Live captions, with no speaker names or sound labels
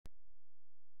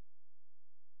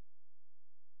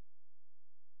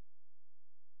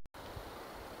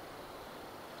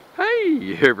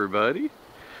you, everybody.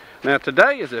 Now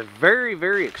today is a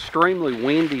very extremely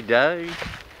windy day.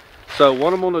 So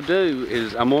what I'm going to do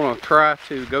is I'm going to try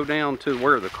to go down to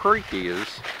where the creek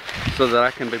is so that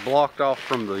I can be blocked off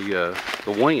from the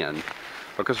wind.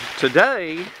 Because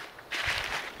today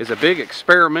is a big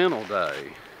experimental day.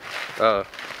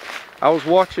 I was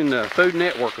watching the Food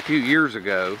Network a few years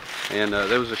ago, and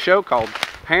there was a show called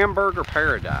Hamburger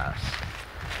Paradise.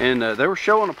 And they were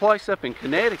showing a place up in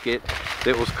Connecticut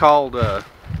that was called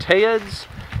Ted's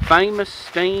Famous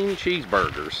Steamed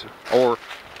Cheeseburgers, or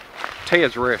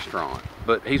Ted's Restaurant.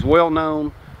 But he's well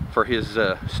known for his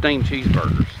steamed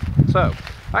cheeseburgers. So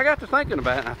I got to thinking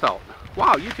about it, and I thought,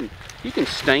 wow, you can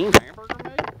steam hamburger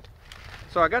meat?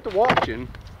 So I got to watching,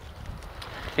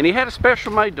 and he had a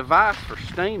special made device for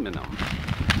steaming them.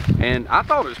 And I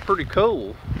thought it was pretty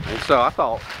cool. And so I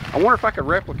thought, I wonder if I could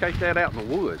replicate that out in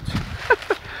the woods.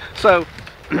 So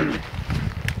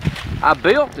I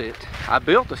built it. I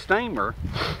built a steamer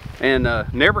and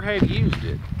never have used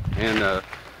it, and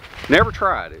never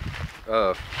tried it.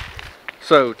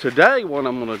 So today what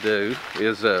I'm going to do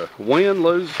is win,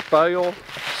 lose, fail,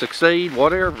 succeed,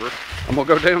 whatever. I'm going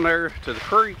to go down there to the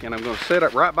creek, and I'm going to set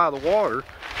up right by the water,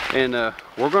 and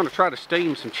we're going to try to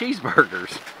steam some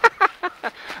cheeseburgers.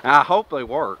 I hope they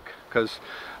work, because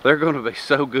they're going to be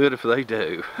so good if they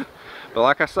do. But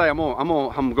like I say, I'm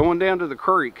going down to the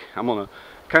creek. I'm going to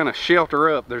kind of shelter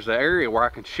up. There's an area where I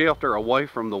can shelter away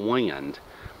from the wind.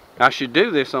 I should do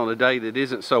this on a day that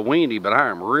isn't so windy, but I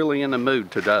am really in the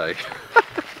mood today.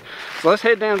 So let's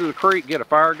head down to the creek, get a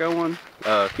fire going,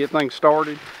 get things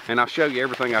started, and I'll show you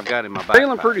everything I've got in my backpack.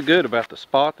 Feeling pretty good about the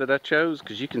spot that I chose,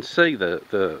 because you can see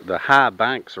the high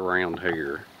banks around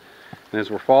here. And as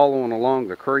we're following along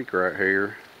the creek right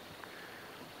here,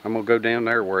 I'm going to go down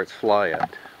there where it's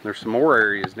flat. There's some more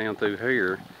areas down through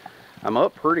here. I'm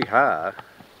up pretty high.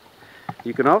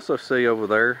 You can also see over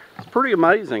there, it's pretty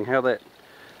amazing how that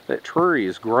tree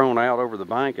is grown out over the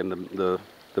bank, and the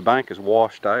bank is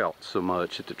washed out so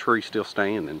much that the tree's still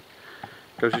standing.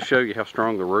 Goes to show you how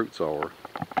strong the roots are.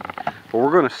 But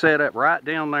we're going to set up right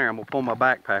down there. I'm going to pull my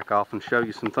backpack off and show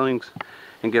you some things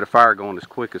and get a fire going as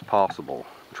quick as possible.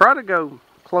 Try to go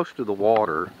close to the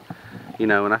water, you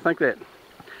know, and I think that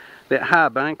high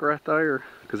bank right there,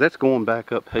 because that's going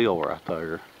back uphill right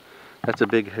there. That's a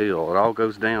big hill. It all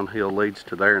goes downhill, leads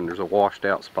to there, and there's a washed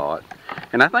out spot.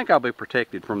 And I think I'll be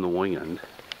protected from the wind.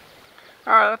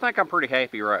 Alright, I think I'm pretty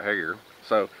happy right here.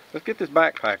 So let's get this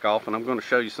backpack off, and I'm going to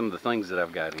show you some of the things that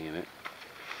I've got in it.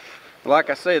 Like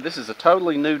I said, this is a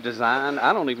totally new design.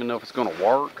 I don't even know if it's going to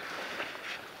work.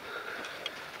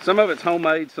 Some of it's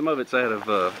homemade, some of it's out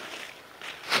of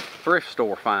thrift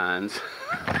store finds.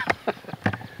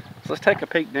 So let's take a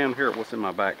peek down here at what's in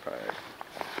my backpack.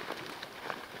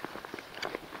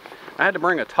 I had to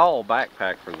bring a tall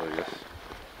backpack for this.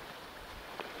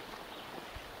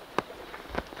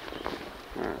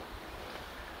 Right.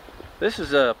 This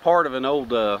is a part of an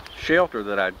old shelter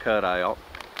that I'd cut out.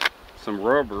 Some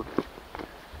rubber.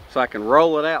 So I can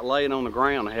roll it out, lay it on the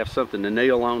ground, and have something to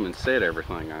kneel on and set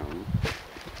everything on.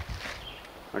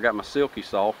 I got my silky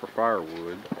saw for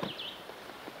firewood.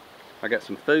 I got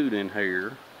some food in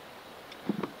here.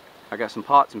 I got some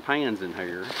pots and pans in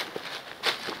here.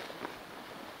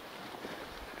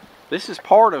 This is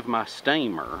part of my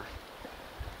steamer.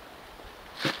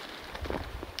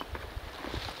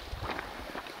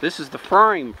 This is the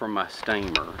frame from my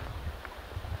steamer.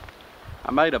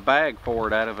 I made a bag for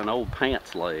it out of an old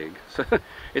pants leg. So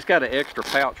it's got an extra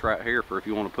pouch right here for if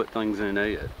you want to put things in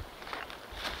it.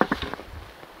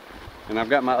 And I've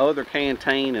got my other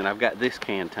canteen, and I've got this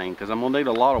canteen because I'm going to need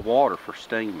a lot of water for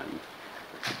steaming.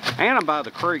 And I'm by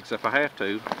the creek, so if I have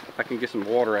to, I can get some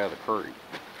water out of the creek.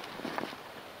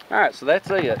 Alright, so that's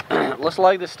it. Let's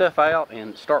lay this stuff out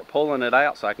and start pulling it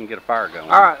out so I can get a fire going.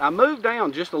 Alright, I moved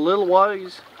down just a little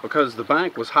ways because the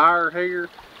bank was higher here,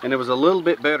 and it was a little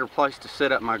bit better place to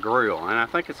set up my grill. And I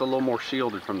think it's a little more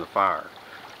shielded from the fire.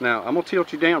 Now, I'm going to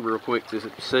tilt you down real quick to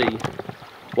see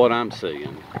what I'm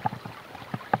seeing.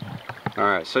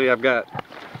 Alright, see,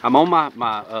 I'm on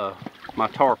my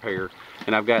tarp here,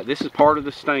 and I've got, this is part of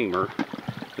the steamer,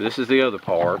 and this is the other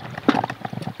part.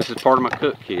 This is part of my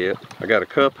cook kit. I got a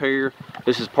cup here.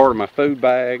 This is part of my food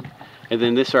bag, and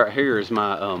then this right here is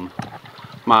my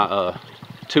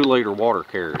 2-liter water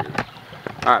carrier.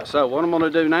 Alright, so what I'm going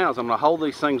to do now is I'm going to hold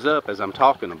these things up as I'm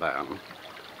talking about them.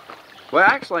 Well,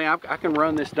 actually, I can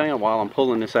run this down while I'm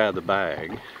pulling this out of the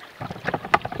bag,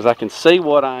 because I can see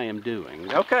what I am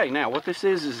doing. Okay, now what this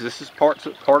is part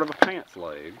of a pants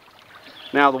leg.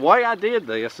 Now the way I did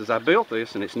this is I built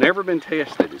this, and it's never been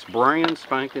tested. It's brand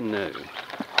spanking new.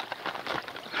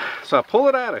 So I pull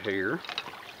it out of here,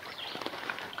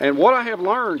 And what I have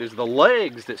learned is the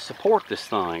legs that support this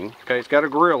thing, okay, it's got a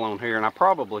grill on here, and I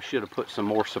probably should have put some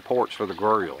more supports for the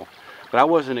grill, but I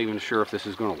wasn't even sure if this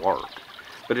is going to work.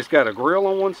 But it's got a grill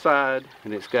on one side,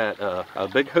 and it's got a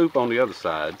big hoop on the other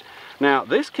side. Now,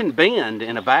 this can bend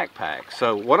in a backpack,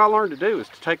 so what I learned to do is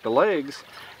to take the legs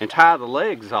and tie the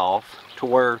legs off to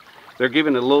where they're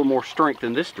giving it a little more strength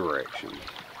in this direction.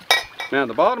 Now, in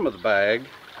the bottom of the bag,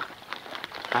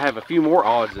 I have a few more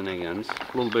odds and ends,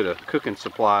 a little bit of cooking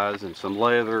supplies and some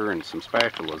leather and some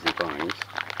spatulas and things.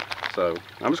 So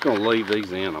I'm just going to leave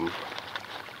these in them.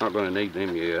 Not going to need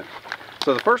them yet.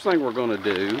 So the first thing we're going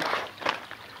to do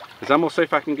is I'm going to see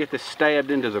if I can get this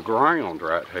stabbed into the ground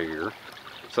right here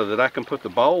so that I can put the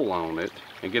bowl on it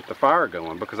and get the fire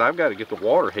going, because I've got to get the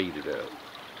water heated up.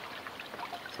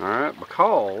 Alright,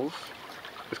 because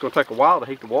it's going to take a while to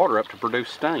heat the water up to produce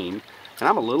steam, and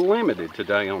I'm a little limited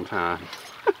today on time.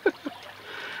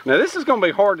 Now this is going to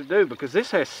be hard to do because this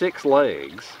has 6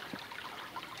 legs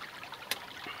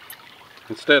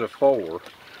instead of 4,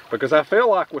 because I feel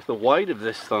like with the weight of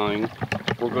this thing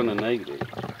we're going to need it.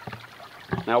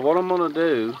 Now what I'm going to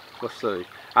do, let's see,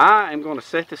 I am going to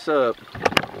set this up.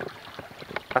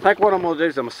 I think what I'm going to do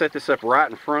is I'm going to set this up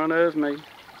right in front of me.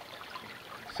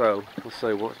 So let's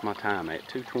see, what's my time at?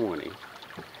 2:20.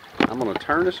 I'm going to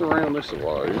turn this around this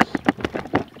way.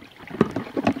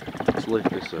 Let's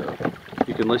lift this up.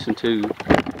 You can listen to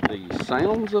the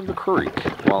sounds of the creek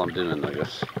while I'm doing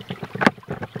this.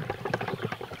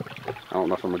 I don't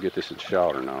know if I'm going to get this in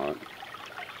shot or not.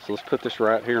 So let's put this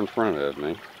right here in front of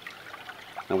me.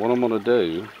 And what I'm going to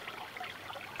do,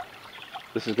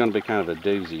 this is going to be kind of a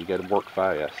doozy. You got to work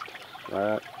fast.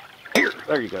 Right here,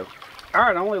 there you go. All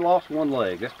right, I only lost 1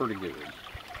 leg. That's pretty good.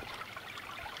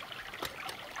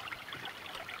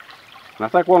 And I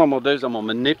think what I'm going to do is I'm going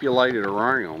to manipulate it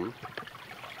around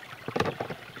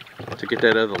to get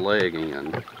that other leg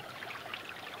in.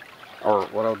 Or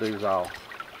what I'll do is let's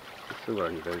see what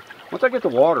I can do. Once I get the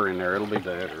water in there, it'll be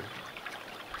better.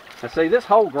 Now see, this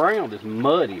whole ground is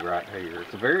muddy right here.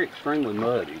 It's very extremely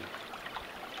muddy.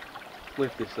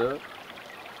 Lift this up.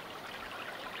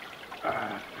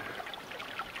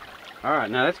 Alright,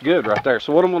 now that's good right there.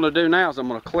 So what I'm going to do now is I'm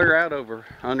going to clear out over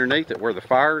underneath it where the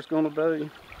fire is going to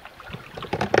be.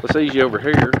 Let's ease you over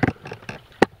here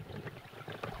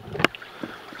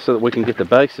so that we can get the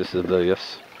basis of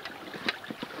this,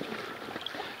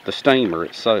 the steamer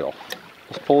itself.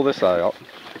 Let's pull this out.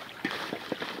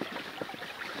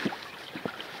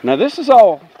 Now this is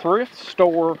all thrift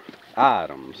store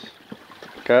items,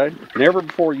 okay? Never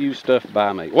before used stuff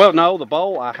by me. Well, no, the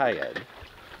bowl I had.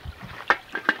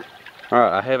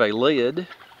 Alright, I have a lid.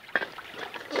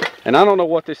 And I don't know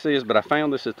what this is, but I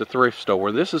found this at the thrift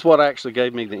store. This is what actually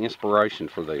gave me the inspiration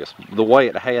for this. The way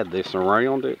it had this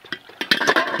around it.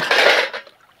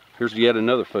 Here's yet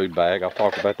another food bag. I'll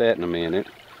talk about that in a minute.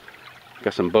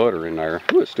 Got some butter in there.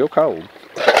 Ooh, it's still cold.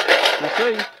 Now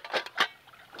see,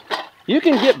 you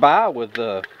can get by with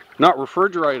not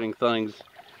refrigerating things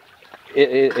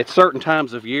at certain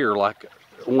times of year, like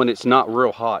when it's not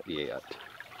real hot yet.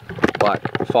 Like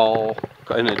fall,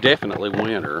 and definitely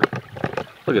winter.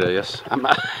 Look at this.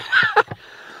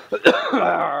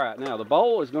 Alright, now the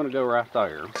bowl is going to go right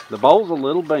there. The bowl's a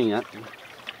little bent.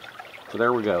 So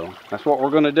there we go. That's what we're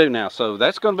going to do now. So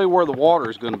that's going to be where the water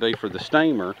is going to be for the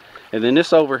steamer. And then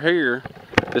this over here,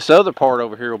 this other part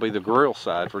over here will be the grill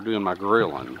side for doing my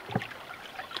grilling.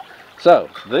 So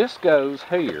this goes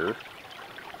here,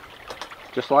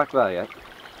 just like that.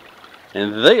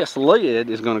 And this lid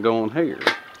is going to go on here.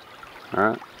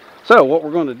 Alright. So what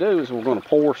we're going to do is we're going to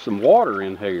pour some water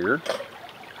in here.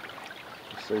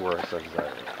 Let's see where it says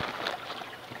that.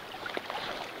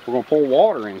 We're going to pour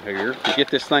water in here to get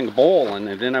this thing boiling,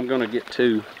 and then I'm going to get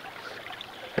to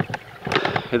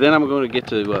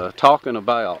talking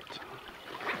about,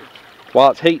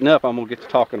 while it's heating up, I'm going to get to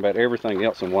talking about everything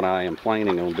else and what I am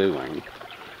planning on doing.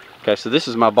 Okay, so this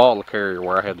is my bottle carrier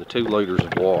where I have the 2 liters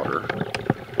of water.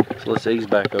 So let's ease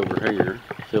back over here,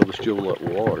 fill this jewel up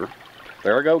with water.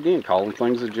 There I go again, calling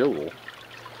things a jewel.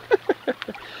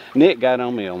 Nick got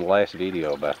on me on the last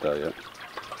video about that.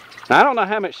 Now, I don't know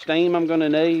how much steam I'm going to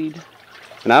need,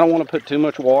 and I don't want to put too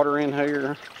much water in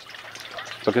here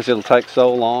because it'll take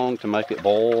so long to make it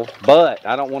boil. But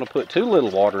I don't want to put too little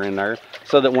water in there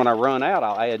so that when I run out,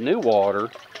 I'll add new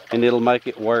water, and it'll make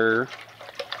it where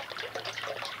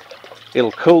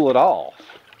it'll cool it off.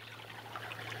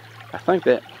 I think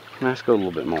that, let's go a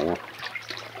little bit more.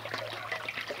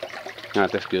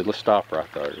 Alright, that's good. Let's stop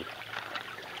right there.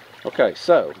 Okay,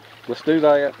 so let's do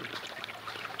that.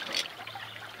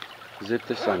 Zip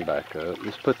this thing back up.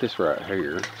 Let's put this right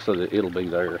here so that it'll be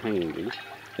there handy.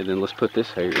 And then let's put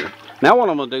this here. Now what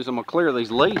I'm going to do is I'm going to clear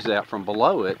these leaves out from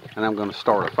below it, and I'm going to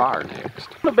start a fire next.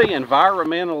 I'm going to be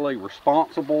environmentally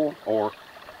responsible, or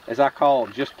as I call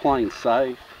it, just plain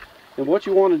safe. And what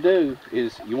you want to do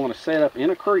is you want to set up in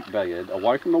a creek bed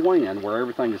away from the wind where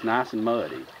everything is nice and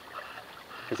muddy.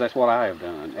 Because that's what I have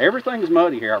done. Everything's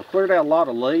muddy here. I've cleared out a lot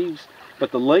of leaves,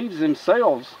 but the leaves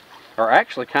themselves are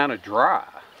actually kind of dry.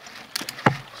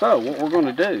 So what we're going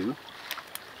to do,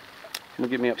 I'm going to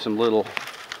get me up some little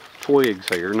twigs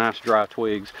here, nice dry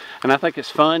twigs. And I think it's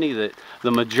funny that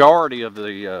the majority of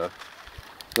the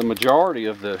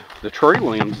tree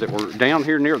limbs that were down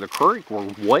here near the creek were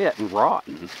wet and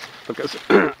rotten, because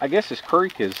I guess this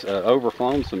creek has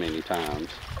overflown so many times.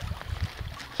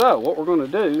 So what we're going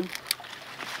to do,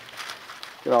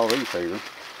 get all these here.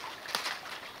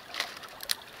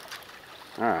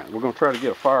 Alright, we're going to try to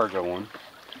get a fire going.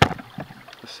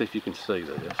 Let's see if you can see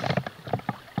this.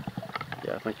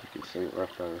 Yeah, I think you can see it right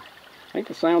there. Ain't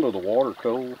the sound of the water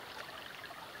cool?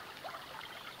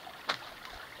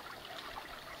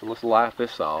 So let's light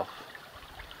this off.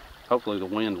 Hopefully the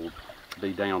wind will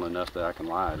be down enough that I can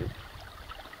light it.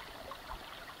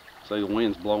 See, the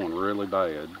wind's blowing really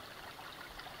bad.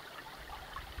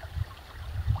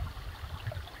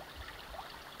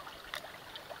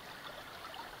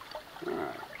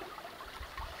 Alright.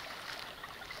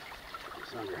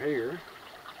 It's under here.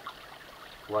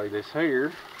 Lay this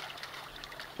here.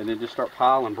 And then just start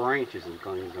piling branches and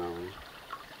things on.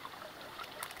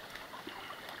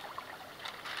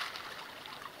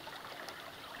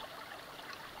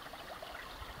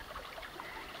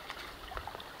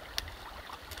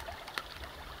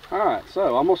 Alright,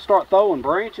 so I'm going to start throwing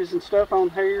branches and stuff on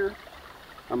here.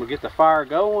 I'm going to get the fire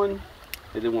going.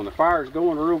 And then when the fire is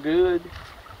going real good,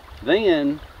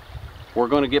 then we're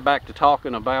going to get back to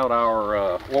talking about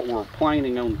our what we're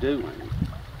planning on doing.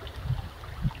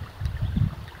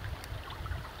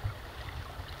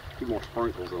 A few more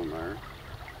sprinkles on there.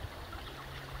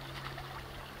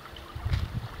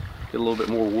 Get a little bit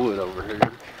more wood over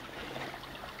here.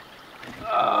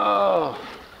 Oh!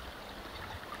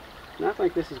 And I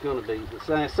think this is going to be,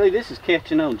 see, this is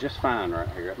catching on just fine right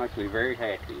here. That makes me very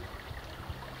happy.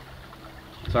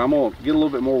 So I'm going to get a little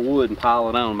bit more wood and pile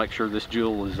it on and make sure this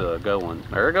jewel is going.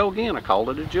 There I go again, I called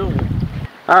it a jewel.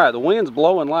 Alright, the wind's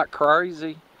blowing like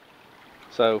crazy.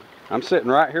 So I'm sitting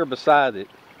right here beside it.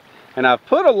 And I've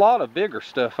put a lot of bigger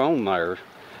stuff on there.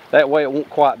 That way it won't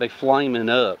quite be flaming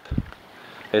up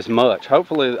as much.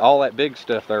 Hopefully all that big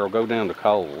stuff there will go down to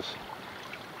coals.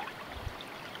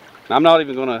 I'm not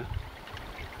even going to,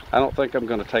 I don't think I'm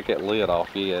going to take that lid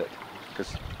off yet,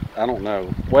 because I don't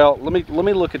know. Well, let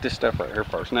me look at this stuff right here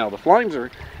first. Now the flames are,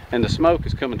 and the smoke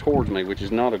is coming towards me, which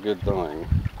is not a good thing.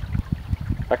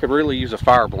 I could really use a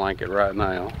fire blanket right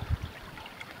now.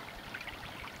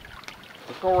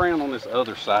 Let's go around on this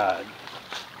other side.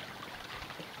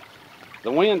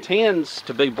 The wind tends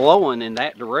to be blowing in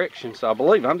that direction, so I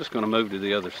believe I'm just going to move to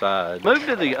the other side. Move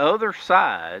to the other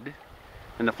side.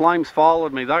 And the flames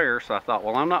followed me there, so I thought,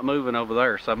 well, I'm not moving over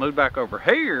there. So I moved back over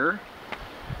here,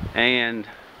 and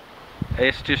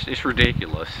it's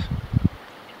ridiculous.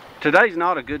 Today's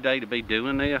not a good day to be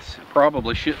doing this.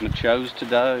 Probably shouldn't have chose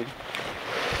today,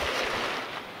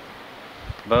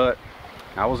 but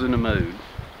I was in the mood.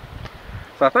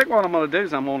 So I think what I'm going to do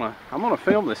is I'm going to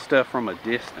film this stuff from a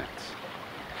distance.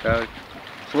 Okay.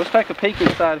 So let's take a peek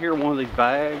inside here, one of these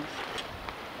bags.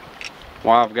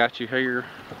 While I've got you here.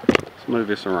 Let's move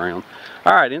this around.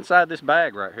 Alright, inside this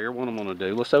bag right here, what I'm going to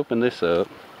do, let's open this up.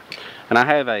 And I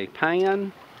have a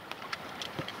pan.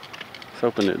 Let's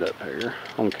open it up here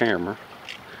on camera.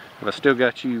 Have I still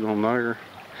got you on there?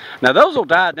 Now those will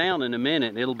die down in a minute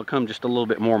and it'll become just a little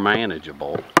bit more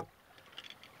manageable.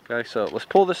 Okay, so let's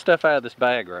pull this stuff out of this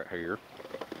bag right here.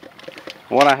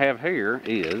 What I have here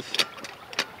is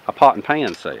a pot and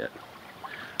pan set.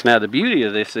 Now the beauty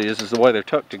of this is the way they're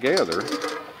tucked together.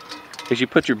 Is you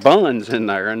put your buns in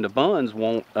there and the buns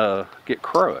won't get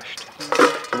crushed.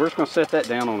 So we're just going to set that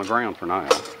down on the ground for now.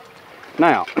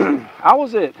 Now, I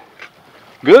was at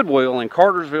Goodwill in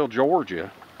Cartersville,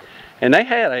 Georgia, and they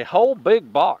had a whole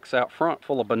big box out front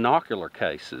full of binocular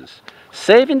cases.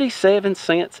 77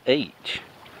 cents each.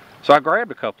 So I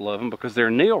grabbed a couple of them because they're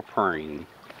neoprene,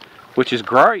 which is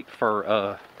great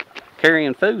for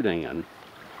carrying food in.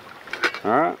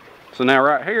 Alright, so now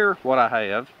right here, what I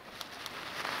have,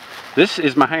 this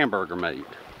is my hamburger meat.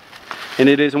 And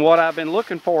it is what I've been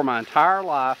looking for my entire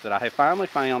life, that I have finally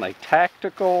found a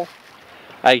tactical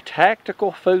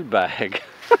food bag.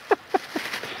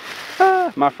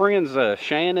 My friends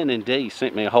Shannon and Dee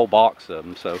sent me a whole box of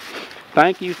them, so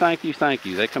thank you, thank you, thank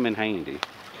you. They come in handy.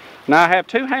 Now I have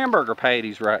 2 hamburger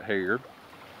patties right here.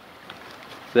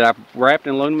 that I wrapped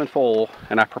in aluminum foil,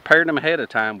 and I prepared them ahead of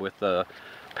time with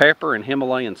pepper and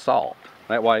Himalayan salt.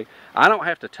 That way I don't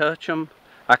have to touch them.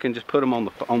 I can just put them on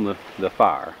the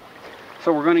fire.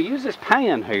 So we're going to use this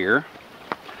pan here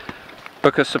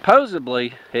because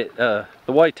supposedly the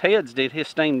way Ted's did his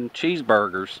steamed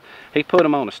cheeseburgers, he put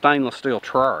them on a stainless steel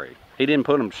tray. He didn't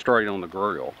put them straight on the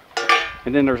grill.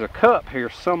 And then there's a cup here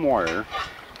somewhere.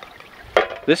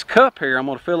 This cup here I'm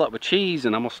going to fill up with cheese,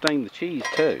 and I'm going to steam the cheese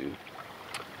too.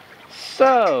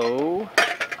 So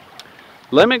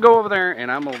let me go over there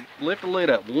and I'm going to lift the lid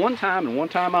up one time and one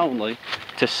time only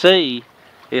to see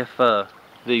if the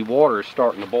water is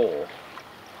starting to boil.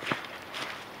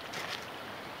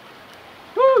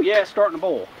 Woo, yeah, it's starting to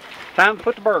boil. Time to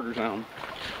put the burgers on.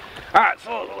 Alright,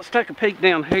 so let's take a peek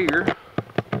down here.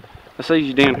 Let's ease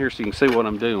you down here so you can see what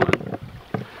I'm doing.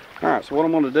 Alright, so what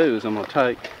I'm going to do is I'm going to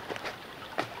take,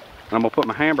 and I'm going to put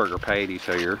my hamburger patties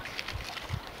here.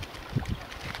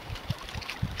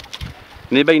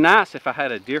 And it'd be nice if I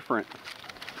had a different,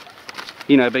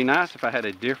 you know, it'd be nice if I had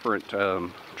a different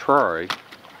tray.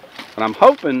 But I'm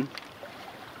hoping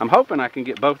I can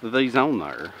get both of these on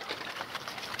there.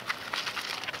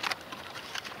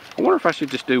 I wonder if I should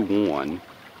just do one.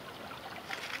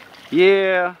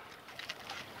 Yeah.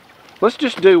 Let's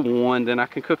just do one, then I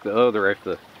can cook the other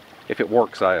if it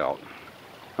works out.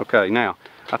 Okay, now,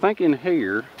 I think in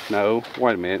here, no,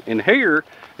 wait a minute. In here,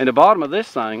 in the bottom of this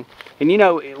thing, and you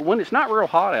know, when it's not real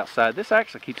hot outside, this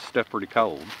actually keeps stuff pretty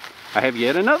cold. I have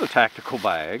yet another tactical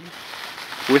bag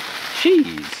with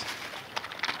cheese.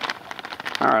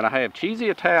 Alright, I have cheesy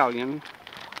Italian,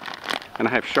 and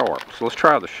I have sharp. So let's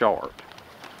try the sharp.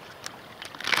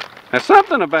 Now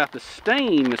something about the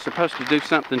steam is supposed to do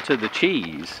something to the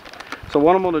cheese. So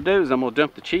what I'm going to do is I'm going to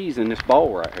dump the cheese in this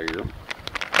bowl right here.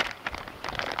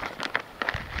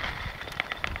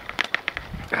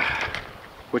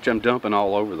 Which I'm dumping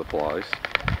all over the place.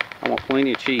 I want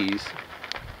plenty of cheese.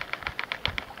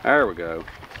 There we go.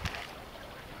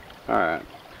 Alright.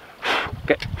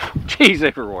 Okay. Cheese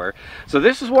everywhere. So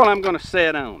this is what I'm going to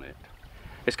set on it.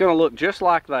 It's going to look just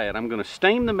like that. I'm going to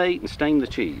steam the meat and steam the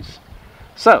cheese.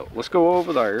 So let's go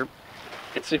over there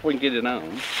and see if we can get it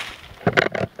on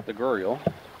the grill.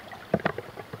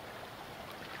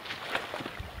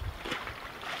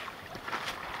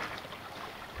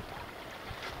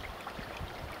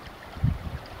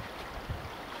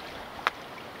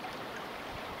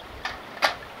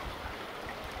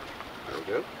 There we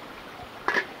go.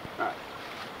 Alright.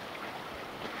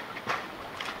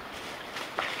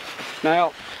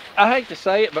 Now, I hate to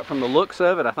say it, but from the looks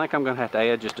of it, I think I'm going to have to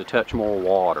add just a touch more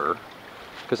water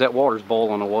because that water's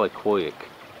boiling away quick.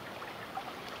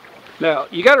 Now,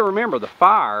 you got to remember the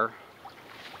fire.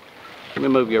 Let me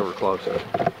move you over closer.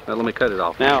 Now, let me cut it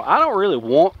off. Now, I don't really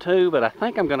want to, but I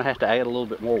think I'm going to have to add a little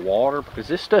bit more water because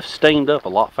this stuff steamed up a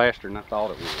lot faster than I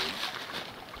thought it would.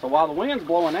 So while the wind's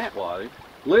blowing that way,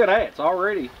 look at that, it's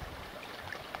already.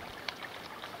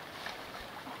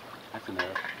 That's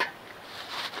enough.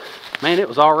 Man, it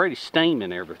was already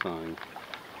steaming everything.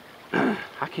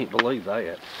 I can't believe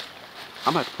that.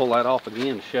 I'm going to have to pull that off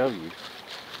again to show you.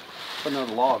 Put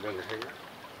another log under here.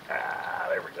 Ah,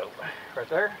 there we go. Right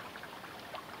there.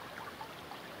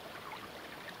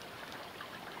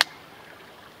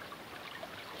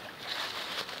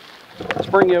 Let's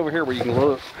bring you over here where you can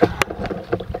look.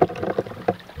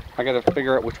 I got to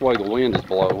figure out which way the wind is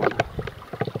blowing.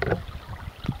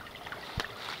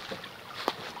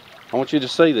 I want you to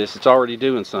see this. It's already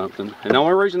doing something. And the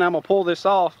only reason I'm going to pull this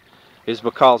off is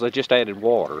because I just added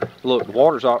water. Look, the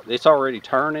water's it's already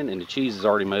turning and the cheese is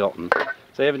already melting.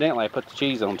 So evidently I put the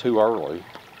cheese on too early.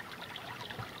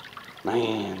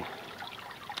 Man.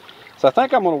 So I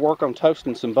think I'm going to work on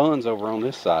toasting some buns over on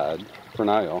this side for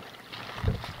now.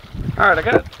 Alright,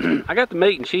 I got the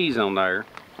meat and cheese on there.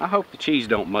 I hope the cheese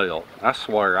don't melt. I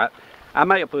swear, I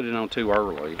may have put it on too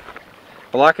early.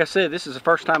 But like I said, this is the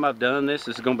first time I've done this.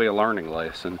 This is going to be a learning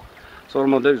lesson. So what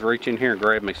I'm going to do is reach in here and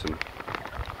grab me some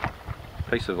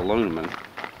piece of aluminum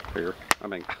here. I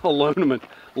mean, aluminum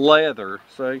leather.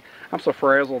 See, I'm so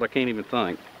frazzled I can't even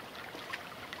think.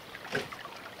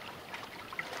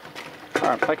 All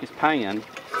right, take his pan.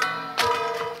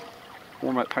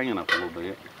 Warm that pan up a little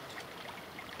bit.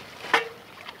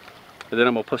 And then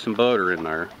I'm going to put some butter in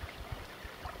there.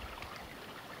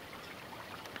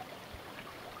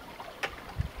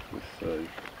 Let's see.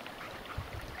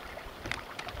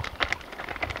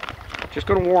 Just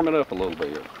going to warm it up a little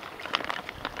bit.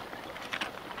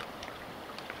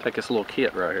 Take this little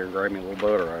kit right here and grab me a little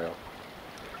butter out.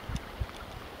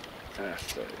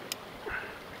 Let's see.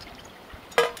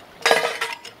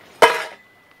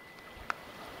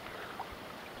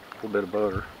 A little bit of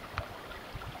butter.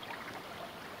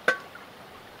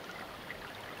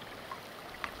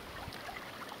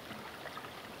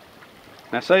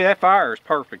 Now see, that fire is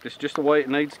perfect. It's just the way it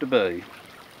needs to be.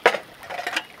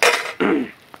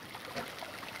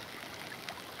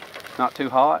 Not too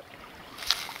hot.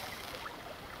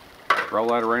 Roll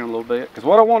that around a little bit. Because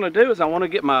what I want to do is I want to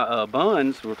get my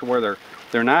buns to where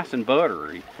they're nice and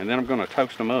buttery. And then I'm going to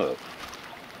toast them up.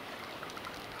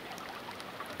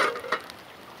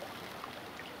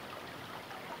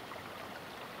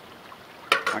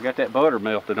 I got that butter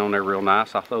melted on there real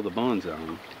nice. I'll throw the buns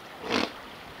on.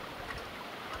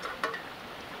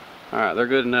 Alright, they're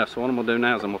good enough. So what I'm going to do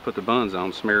now is I'm going to put the buns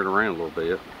on, smear it around a little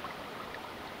bit.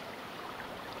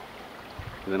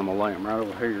 And then I'm going to lay them right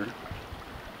over here.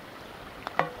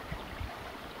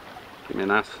 Give me a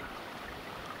nice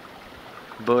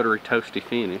buttery, toasty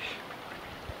finish.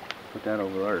 Put that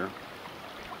over there.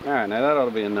 Alright, now that ought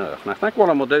to be enough. And I think what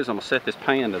I'm going to do is I'm going to set this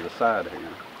pan to the side here.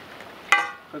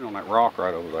 Put it on that rock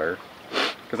right over there.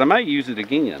 Because I may use it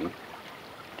again.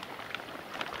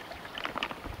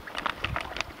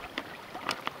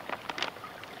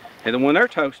 And then when they're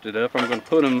toasted up, I'm going to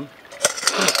put them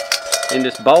in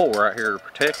this bowl right here to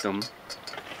protect them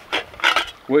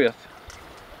with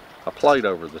a plate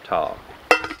over the top.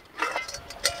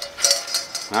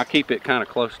 I keep it kind of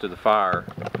close to the fire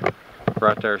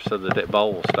right there so that that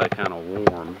bowl will stay kind of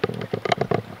warm.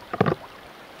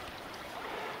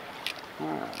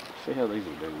 Alright, see how these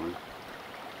are doing.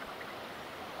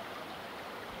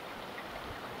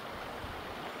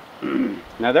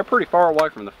 Now they're pretty far away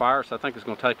from the fire, so I think it's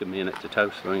going to take a minute to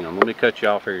toast them. Let me cut you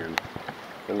off here and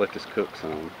we'll let this cook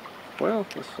some. Well,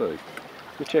 let's see.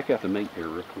 Let me check out the meat here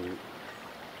real quick.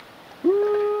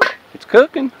 Woo, it's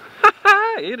cooking.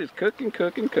 It is cooking.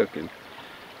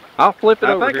 I'll flip it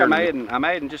over here. I think I'm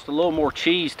adding just a little more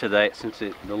cheese to that since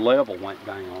the level went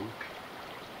down.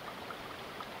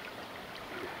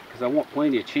 Because I want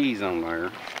plenty of cheese on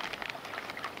there.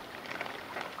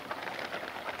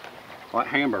 That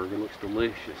hamburger looks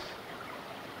delicious.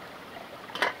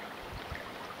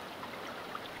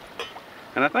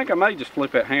 And I think I may just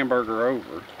flip that hamburger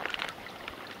over.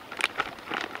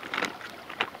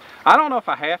 I don't know if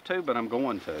I have to, but I'm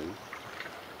going to.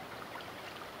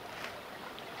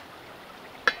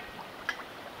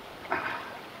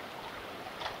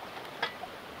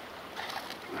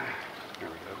 There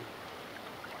we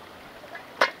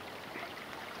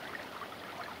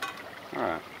go.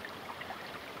 Alright.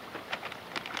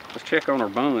 Let's check on our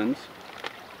buns.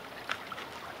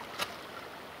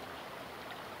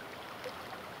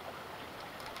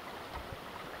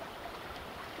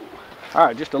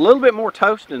 Alright, just a little bit more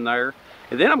toast in there,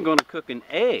 and then I'm going to cook an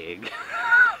egg.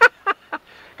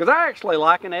 Because I actually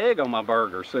like an egg on my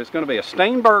burger. So it's going to be a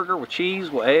steamed burger with cheese,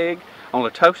 with egg, on a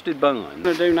toasted bun. What I'm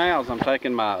going to do now is I'm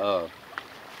taking my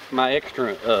my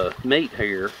extra meat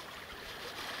here.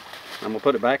 I'm going to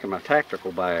put it back in my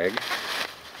tactical bag.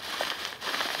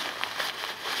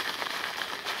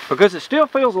 Because it still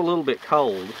feels a little bit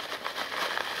cold.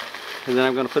 And then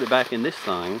I'm going to put it back in this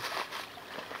thing.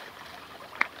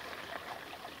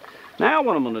 Now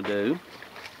what I'm going to do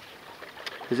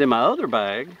is in my other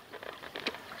bag,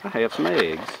 I have some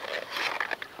eggs.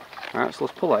 Alright, so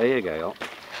let's pull an egg out.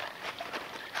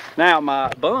 Now my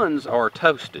buns are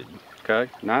toasted,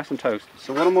 okay? Nice and toasted.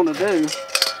 So what I'm going to do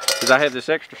is I have this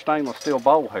extra stainless steel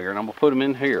bowl here and I'm going to put them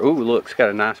in here. Ooh, look, it's got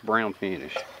a nice brown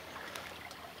finish.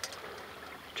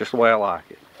 Just the way I like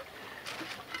it.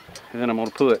 And then I'm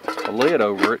going to put a lid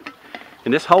over it.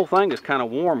 And this whole thing is kind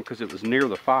of warm because it was near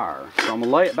the fire. So I'm going to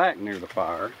lay it back near the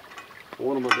fire. And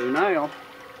what I'm going to do now,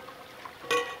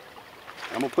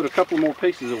 I'm going to put a couple more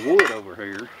pieces of wood over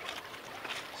here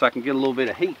so I can get a little bit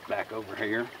of heat back over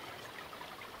here.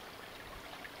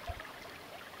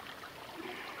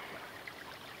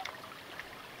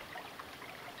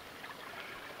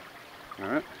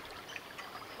 Alright.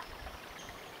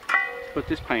 Put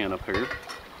this pan up here.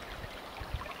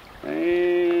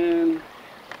 And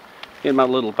in my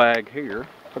little bag here,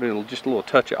 put in just a little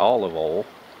touch of olive oil.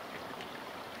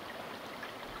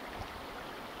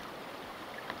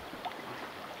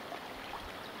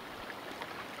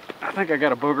 I think I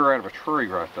got a booger out of a tree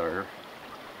right there.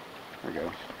 There it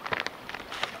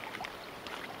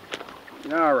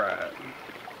goes. Alright.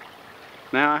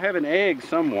 Now I have an egg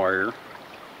somewhere.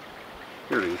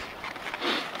 Here it is.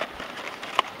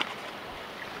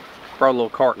 Probably a little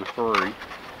carton of 3. I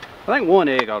think one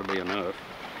egg ought to be enough.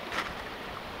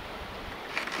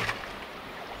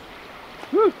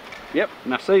 Whew. Yep,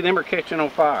 now see, them are catching on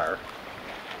fire.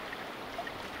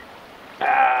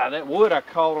 Ah, that wood I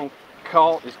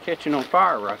caught is catching on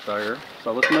fire right there.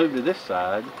 So let's move to this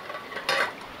side.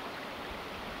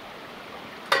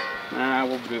 Nah,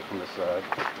 we'll do it from this side.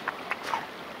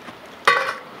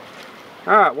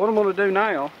 Alright, what I'm going to do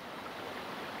now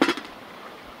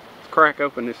crack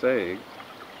open this egg.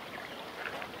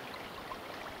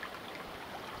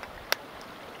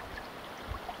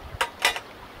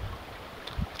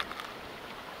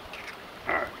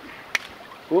 Alright.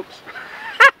 Whoops.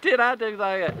 Did I do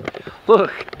that?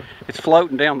 Look, it's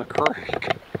floating down the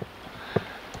creek.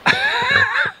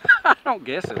 I don't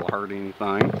guess it'll hurt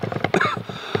anything.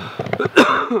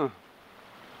 I'm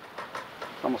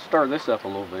gonna stir this up a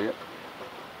little bit.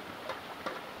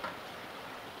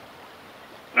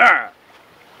 Alright.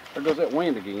 There goes that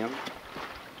wind again.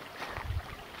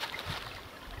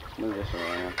 Move this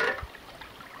around.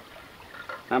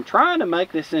 I'm trying to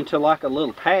make this into like a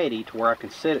little patty to where I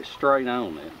can set it straight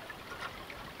on it.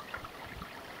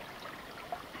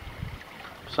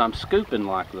 So I'm scooping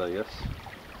like this.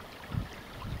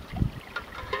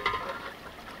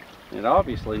 It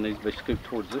obviously needs to be scooped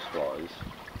towards this way.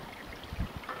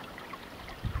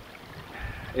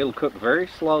 It'll cook very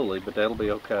slowly, but that'll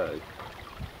be okay.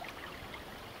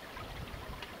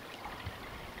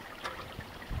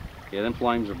 Yeah, them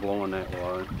flames are blowing that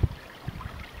way.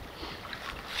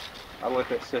 I'll let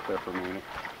that sit there for a minute.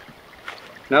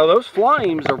 Now those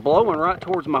flames are blowing right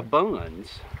towards my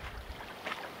buns.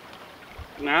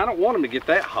 Now I don't want them to get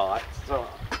that hot, so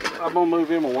I'm gonna move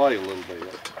them away a little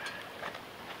bit.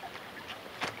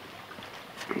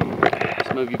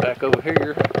 Let's move you back over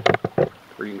here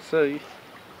where you can see.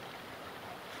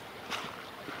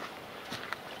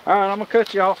 Alright, I'm gonna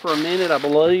cut you off for a minute, I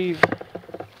believe.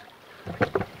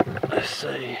 Let's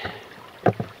see.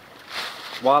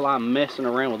 While I'm messing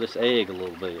around with this egg a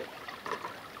little bit.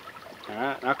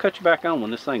 Alright, I'll cut you back on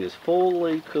when this thing is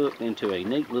fully cooked into a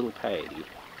neat little patty.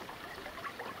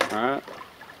 Alright.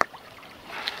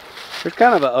 Here's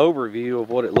kind of an overview of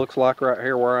what it looks like right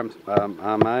here where I'm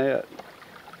at.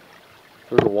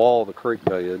 There's a wall of the creek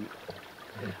bed.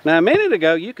 Now a minute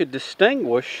ago you could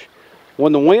distinguish,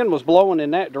 when the wind was blowing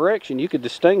in that direction, you could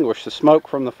distinguish the smoke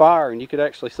from the fire, and you could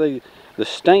actually see the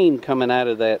steam coming out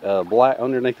of that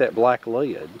underneath that black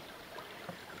lid.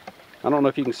 I don't know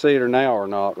if you can see it or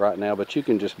not right now, but you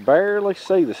can just barely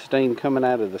see the steam coming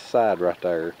out of the side right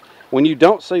there. When you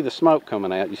don't see the smoke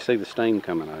coming out, you see the steam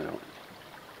coming out.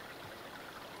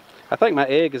 I think my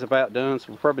egg is about done,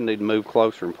 so we probably need to move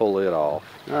closer and pull it off.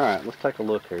 Alright, let's take a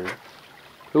look here.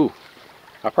 Ooh,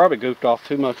 I probably goofed off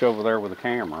too much over there with the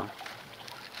camera.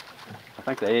 I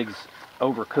think the egg's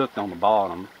overcooked on the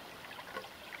bottom.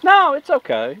 No, it's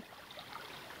okay.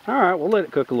 Alright, we'll let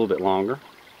it cook a little bit longer.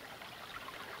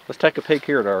 Let's take a peek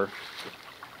here at our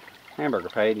hamburger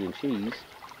patty and cheese.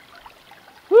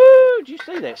 Woo! Did you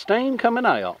see that steam coming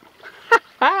out?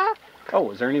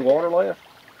 Oh, is there any water left?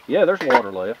 Yeah, there's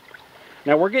water left.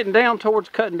 Now we're getting down towards,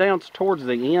 cutting down towards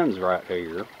the ends right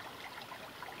here.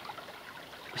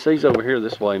 See these over here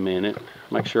this way a minute.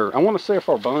 Make sure. I want to see if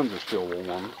our buns are still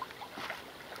warm.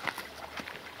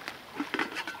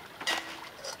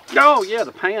 Oh yeah,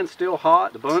 the pan's still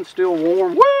hot, the bun's still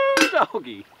warm. Woo,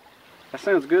 doggy! That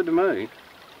sounds good to me.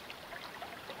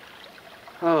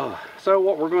 Oh, so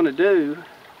what we're going to do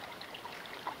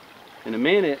in a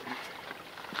minute,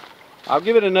 I'll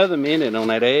give it another minute on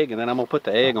that egg, and then I'm going to put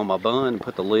the egg on my bun and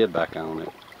put the lid back on it.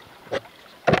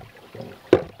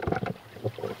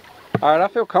 Alright, I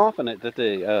feel confident that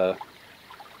the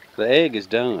egg is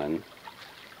done.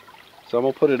 So I'm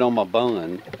going to put it on my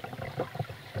bun.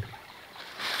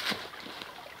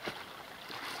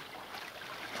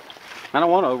 I don't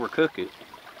want to overcook it.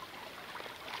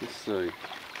 Let's see.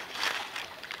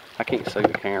 I can't see the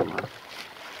camera.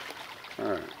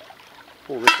 Alright.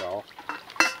 Pull this off.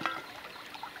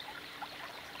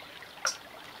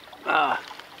 Ah.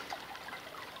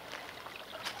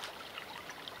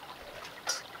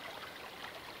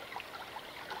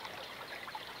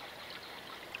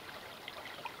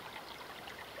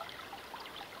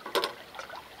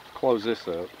 Close this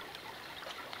up.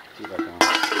 Get back on.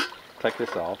 Take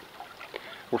this off.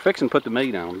 We're fixing to put the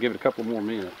meat on. Give it a couple more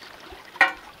minutes.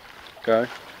 Okay.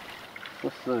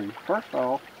 Let's see. First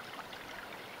off,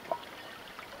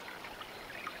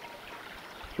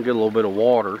 we'll get a little bit of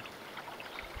water.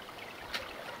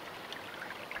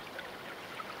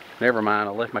 Never mind,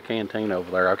 I left my canteen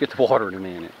over there. I'll get the water in a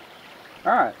minute.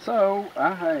 Alright, so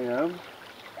I have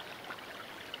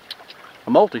a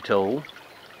multi-tool.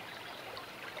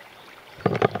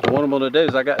 And what I'm going to do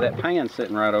is I got that pan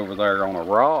sitting right over there on a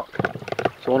rock.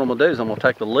 So what I'm going to do is I'm going to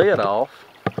take the lid off.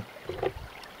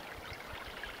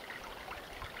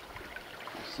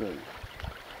 Let's see.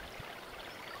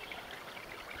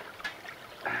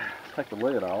 Take the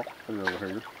lid off. Put it over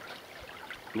here.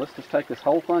 Let's just take this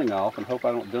whole thing off and hope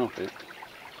I don't dump it.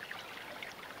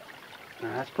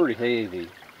 Now, that's pretty heavy.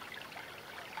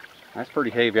 That's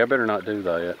pretty heavy. I better not do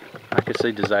that. I could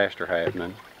see disaster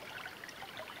happening.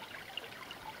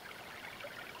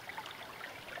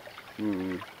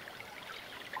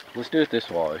 Let's do it this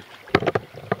way.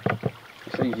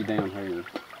 It's easy down here.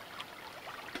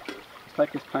 Let's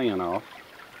take this pan off.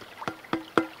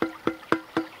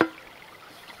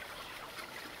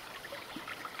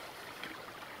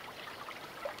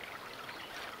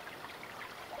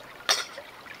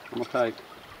 I'm going to take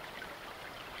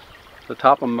the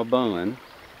top of my bun.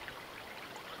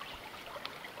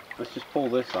 Let's just pull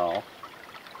this off.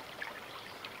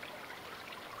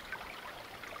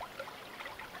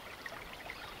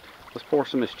 Let's pour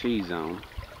some of this cheese on.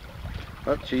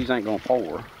 But the cheese ain't gonna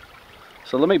pour.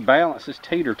 So let me balance this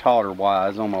teeter-totter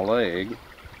wise on my leg,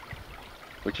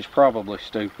 which is probably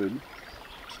stupid,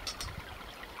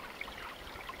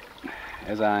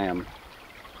 as I am.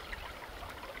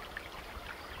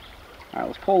 Alright,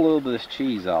 let's pull a little bit of this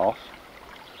cheese off.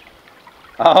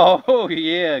 Oh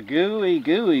yeah, gooey,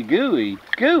 gooey, gooey,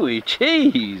 gooey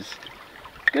cheese.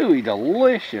 Gooey,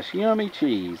 delicious, yummy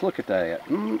cheese. Look at that.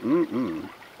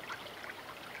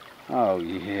 Oh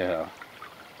yeah.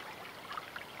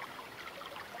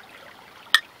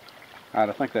 Alright,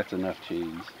 I think that's enough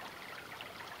cheese.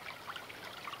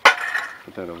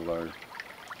 Put that over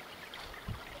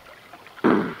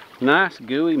there. Nice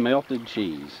gooey melted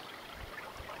cheese.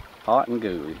 Hot and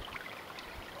gooey.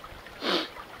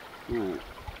 Right.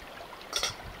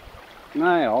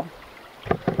 Now,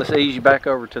 let's ease you back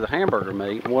over to the hamburger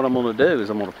meat. And what I'm going to do is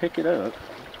I'm going to pick it up.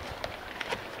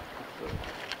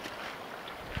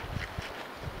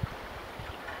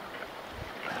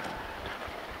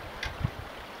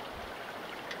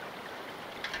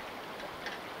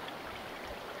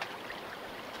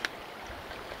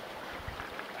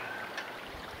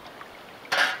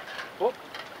 Whoop.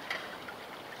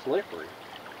 Slippery.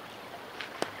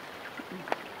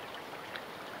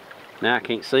 Now I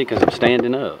can't see because I'm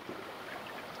standing up.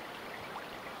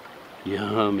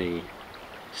 Yummy.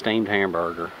 Steamed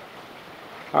hamburger.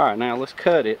 Alright, now let's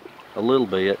cut it a little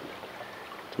bit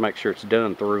to make sure it's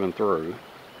done through and through.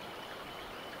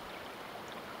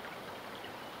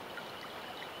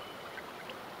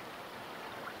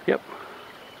 Yep.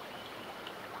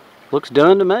 Looks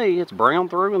done to me. It's brown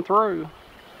through and through.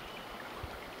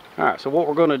 Alright, so what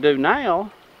we're going to do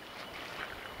now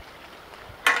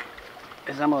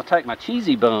is I'm going to take my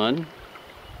cheesy bun,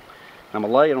 I'm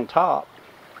going to lay it on top,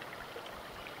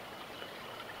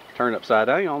 turn it upside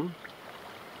down,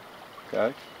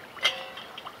 okay,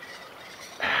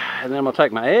 and then I'm going to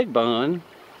take my egg bun,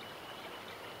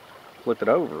 flip it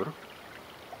over.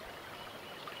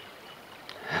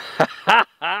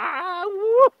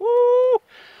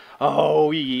 Oh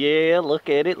yeah, look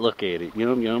at it, look at it.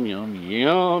 Yum, yum, yum,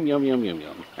 yum, yum, yum, yum,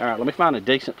 yum. Alright, let me find a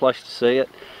decent place to sit.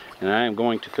 And I am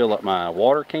going to fill up my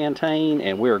water canteen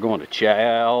and we are going to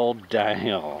chow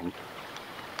down.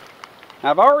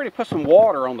 Now, I've already put some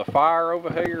water on the fire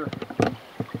over here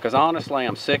because honestly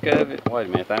I'm sick of it. Wait a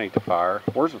minute, that ain't the fire.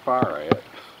 Where's the fire at?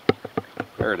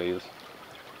 There it is.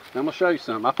 Now, I'm going to show you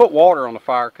something. I put water on the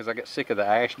fire because I get sick of the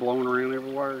ash blowing around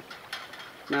everywhere.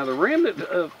 Now the remnant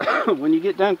of when you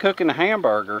get done cooking the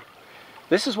hamburger,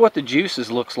 this is what the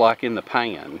juices looks like in the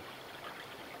pan.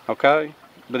 Okay?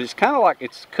 But it's kind of like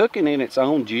it's cooking in its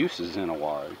own juices in a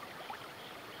way.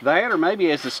 That, or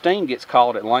maybe as the steam gets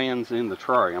caught, it lands in the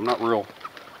tray. I'm not real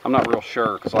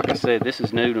sure, because like I said, this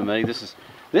is new to me. This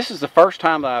is the first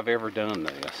time that I've ever done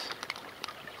this.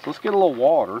 So let's get a little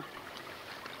water.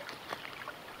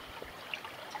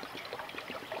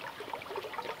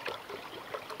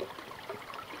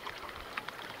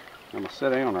 I'm gonna sit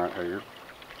down right here.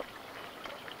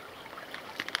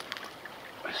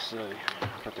 Let's see.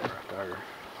 Put that right there.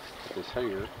 Put this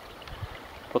here.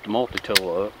 Put the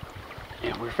multi-tool up.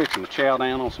 And we're fixing to chow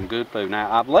down on some good food.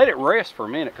 Now, I've let it rest for a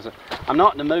minute because I'm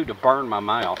not in the mood to burn my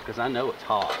mouth because I know it's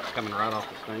hot. It's coming right off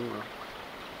the steamer.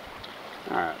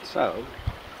 Alright, so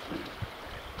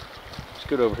let's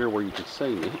get over here where you can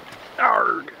see me.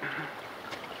 Arrgh!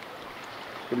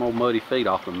 Get my old muddy feet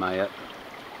off the mat.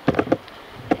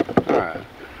 Alright.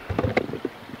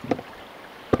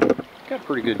 Got a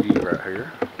pretty good view right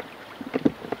here.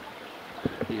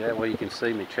 Yeah, that way you can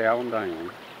see me chowing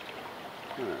down.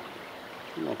 Alright.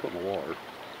 I'm going to put my water.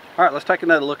 Alright, let's take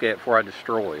another look at it before I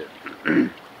destroy it.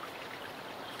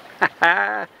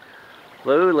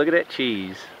 Lou, look at that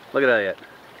cheese. Look at that.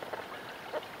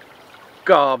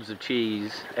 Gobs of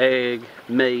cheese, egg,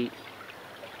 meat.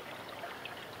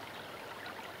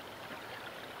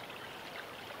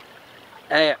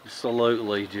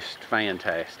 Absolutely just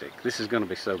fantastic. This is going to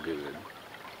be so good.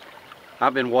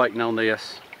 I've been waiting on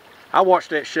this I watched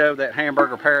that show, that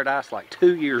Hamburger Paradise, like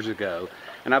 2 years ago,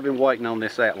 and I've been waiting on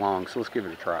this that long, so let's give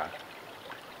it a try.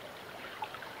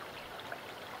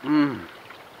 Mmm.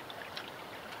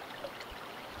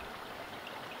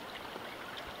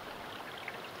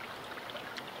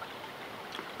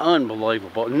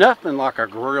 Unbelievable. Nothing like a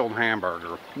grilled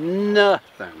hamburger.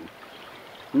 Nothing.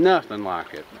 Nothing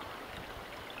like it.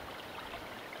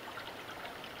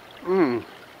 Mmm.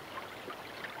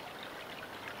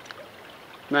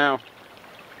 Now,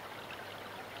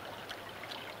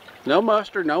 no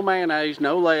mustard, no mayonnaise,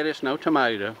 no lettuce, no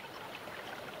tomato.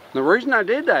 The reason I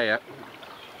did that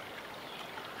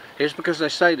is because they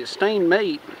say that steamed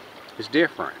meat is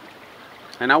different.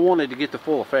 And I wanted to get the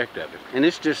full effect of it. And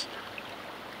it's just...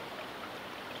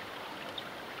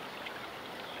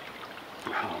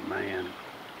 oh man.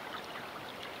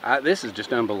 This is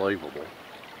just unbelievable.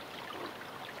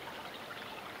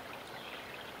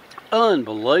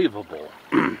 Unbelievable.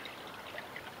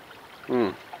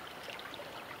 Mm.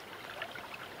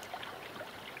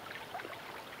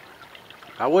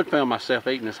 I would feel myself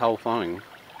eating this whole thing.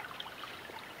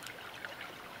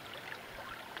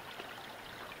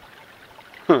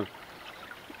 Huh.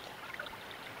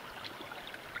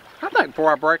 I think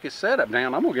before I break this setup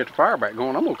down, I'm going to get the fire back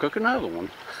going. I'm going to cook another one.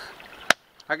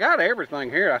 I got everything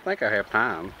here. I think I have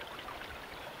time.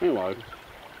 Anyway.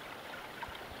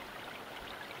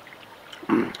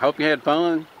 Hope you had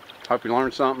fun. Hope you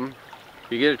learned something.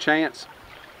 If you get a chance,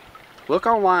 look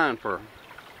online for...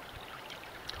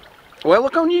 well,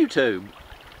 look on YouTube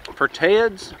for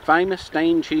Ted's famous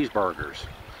steamed cheeseburgers.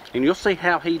 And you'll see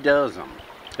how he does them.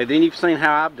 And then you've seen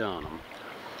how I've done them.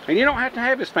 And you don't have to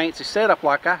have this fancy setup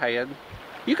like I had.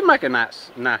 You can make a nice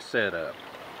setup.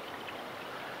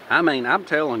 I mean, I'm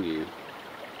telling you,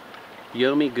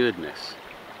 yummy goodness.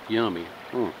 Yummy.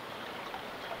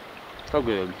 So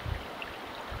good.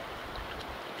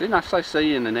 Didn't I say see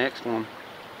you in the next one?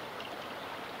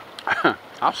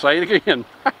 I'll say it again.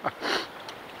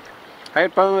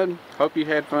 Had fun. Hope you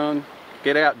had fun.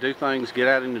 Get out, do things, get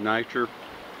out into nature.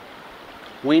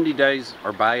 Windy days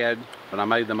are bad, but I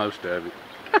made the most of it.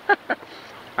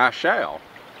 I shall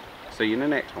see you in the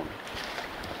next one.